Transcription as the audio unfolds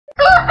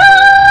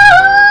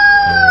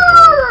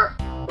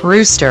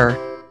Rooster.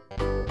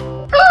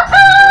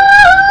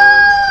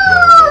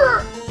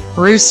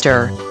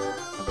 Rooster.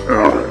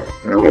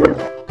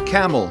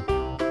 Camel.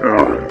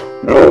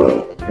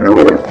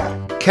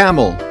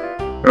 Camel.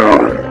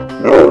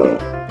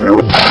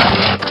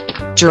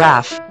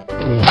 Giraffe.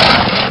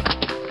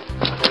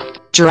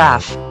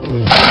 Giraffe.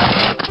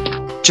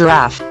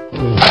 Giraffe.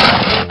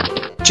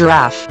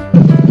 Giraffe.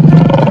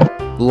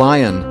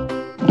 Lion.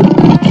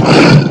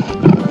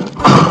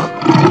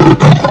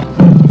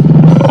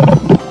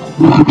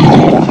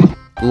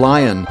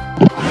 Lion.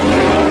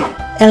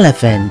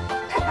 Elephant.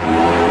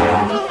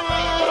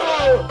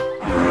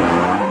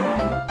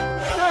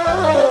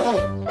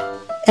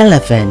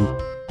 Elephant.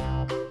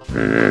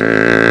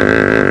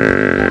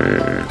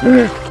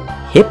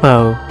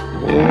 Hippo.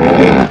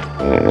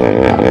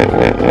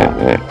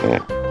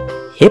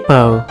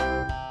 Hippo.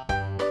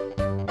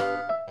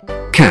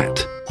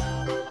 Cat.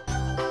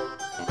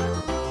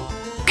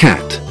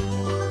 Cat.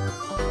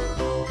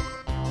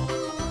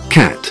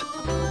 Cat.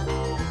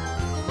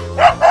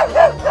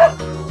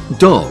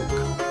 Dog.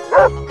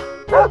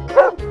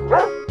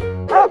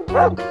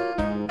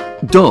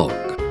 Dog.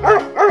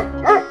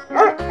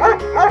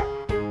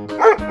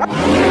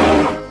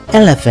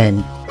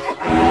 Elephant.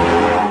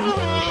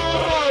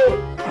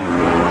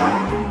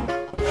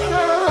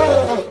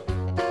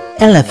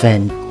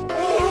 Elephant.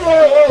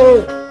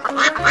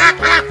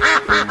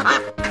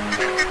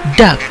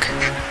 Duck.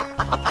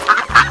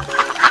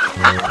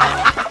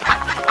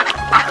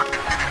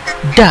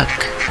 Duck.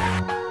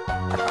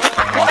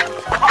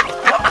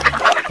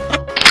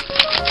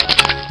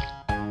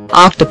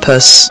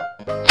 Octopus.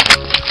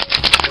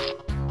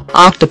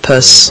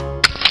 Octopus.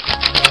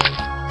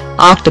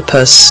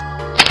 Octopus.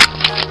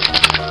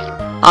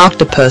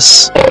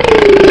 Octopus.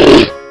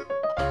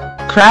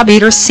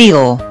 Crab-eater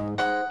seal.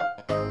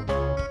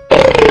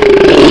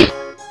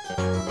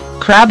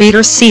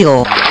 Crab-eater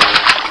seal.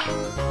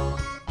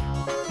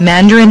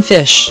 Mandarin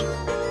fish.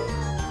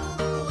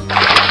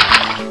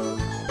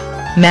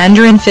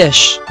 Mandarin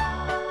fish.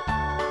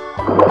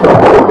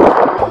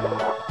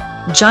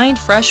 Giant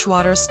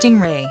freshwater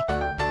stingray.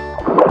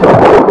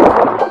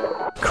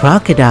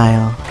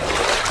 Crocodile.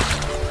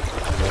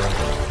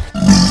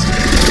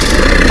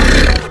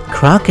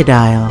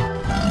 Crocodile.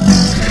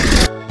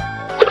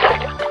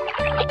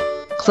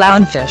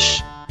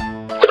 Clownfish.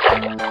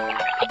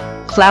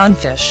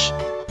 Clownfish.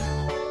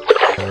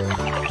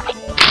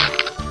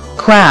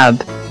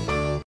 Crab.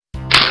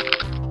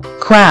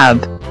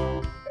 Crab.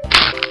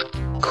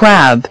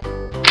 Crab.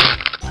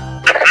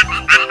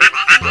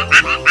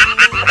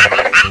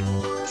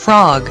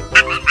 Frog.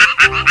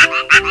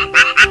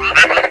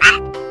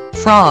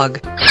 Frog.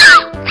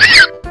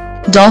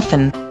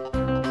 Dolphin.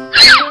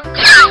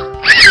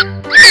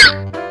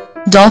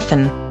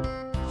 Dolphin.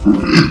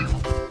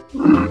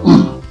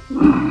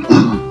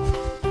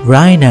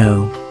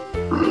 Rhino.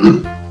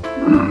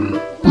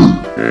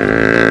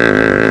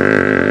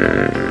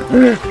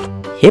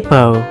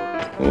 Hippo.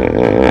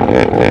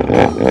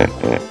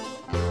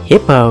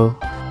 Hippo.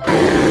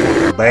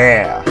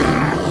 Bear.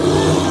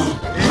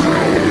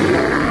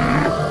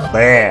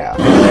 Bear.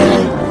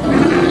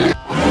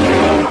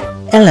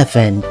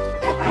 Elephant.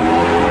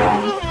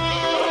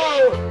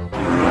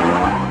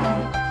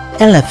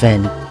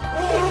 Elephant.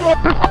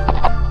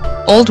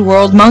 Old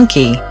world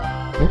monkey.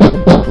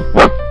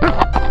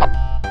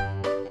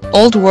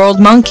 Old world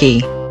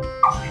monkey.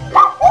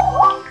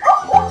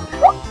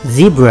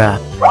 Zebra.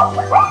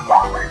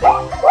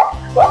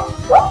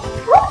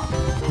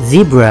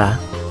 Zebra.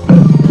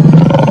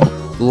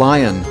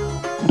 Lion.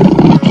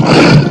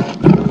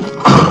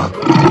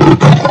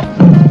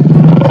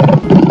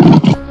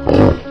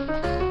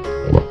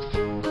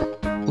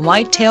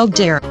 White-tailed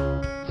deer.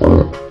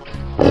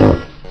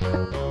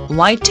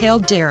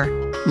 White-tailed deer.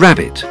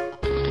 Rabbit.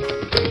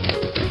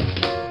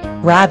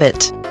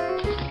 Rabbit.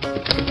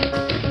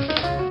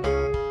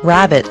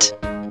 Rabbit.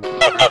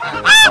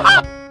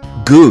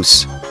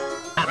 Goose.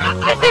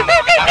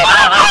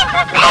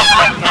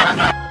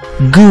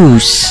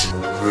 Goose.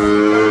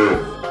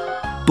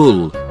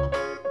 Bull.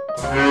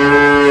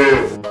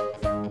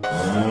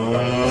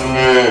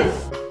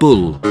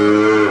 Bull.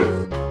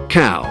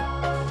 Cow.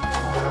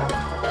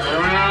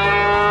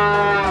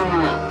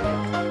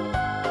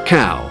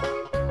 Cow.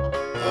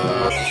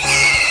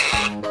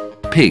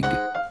 Pig.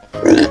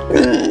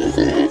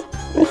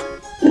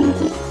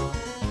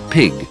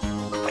 Pig.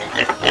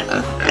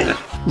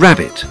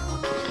 Rabbit.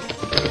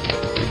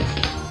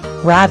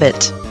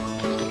 Rabbit.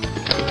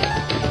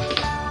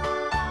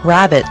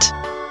 Rabbit.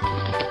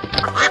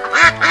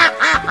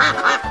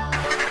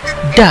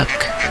 Duck.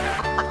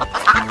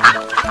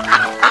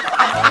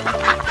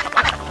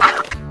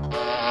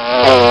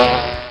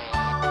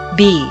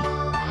 Bee.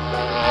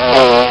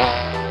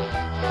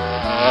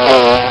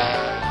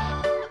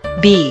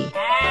 Bee.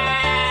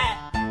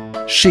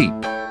 Sheep.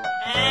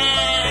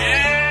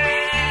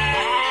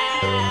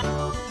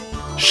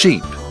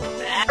 Sheep.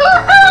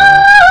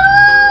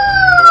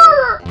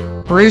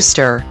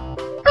 Rooster.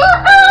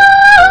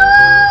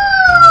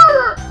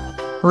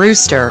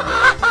 Rooster.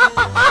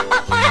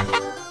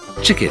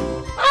 Chicken.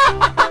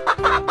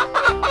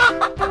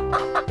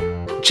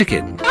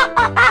 chicken,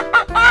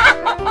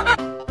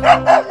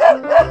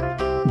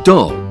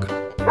 dog,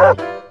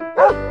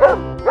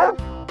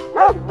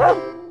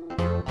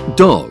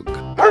 dog,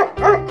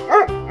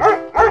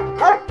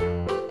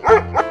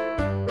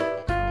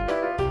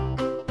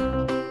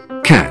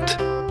 cat,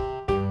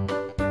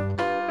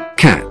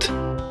 cat,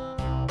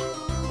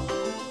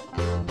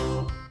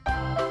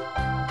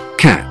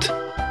 cat,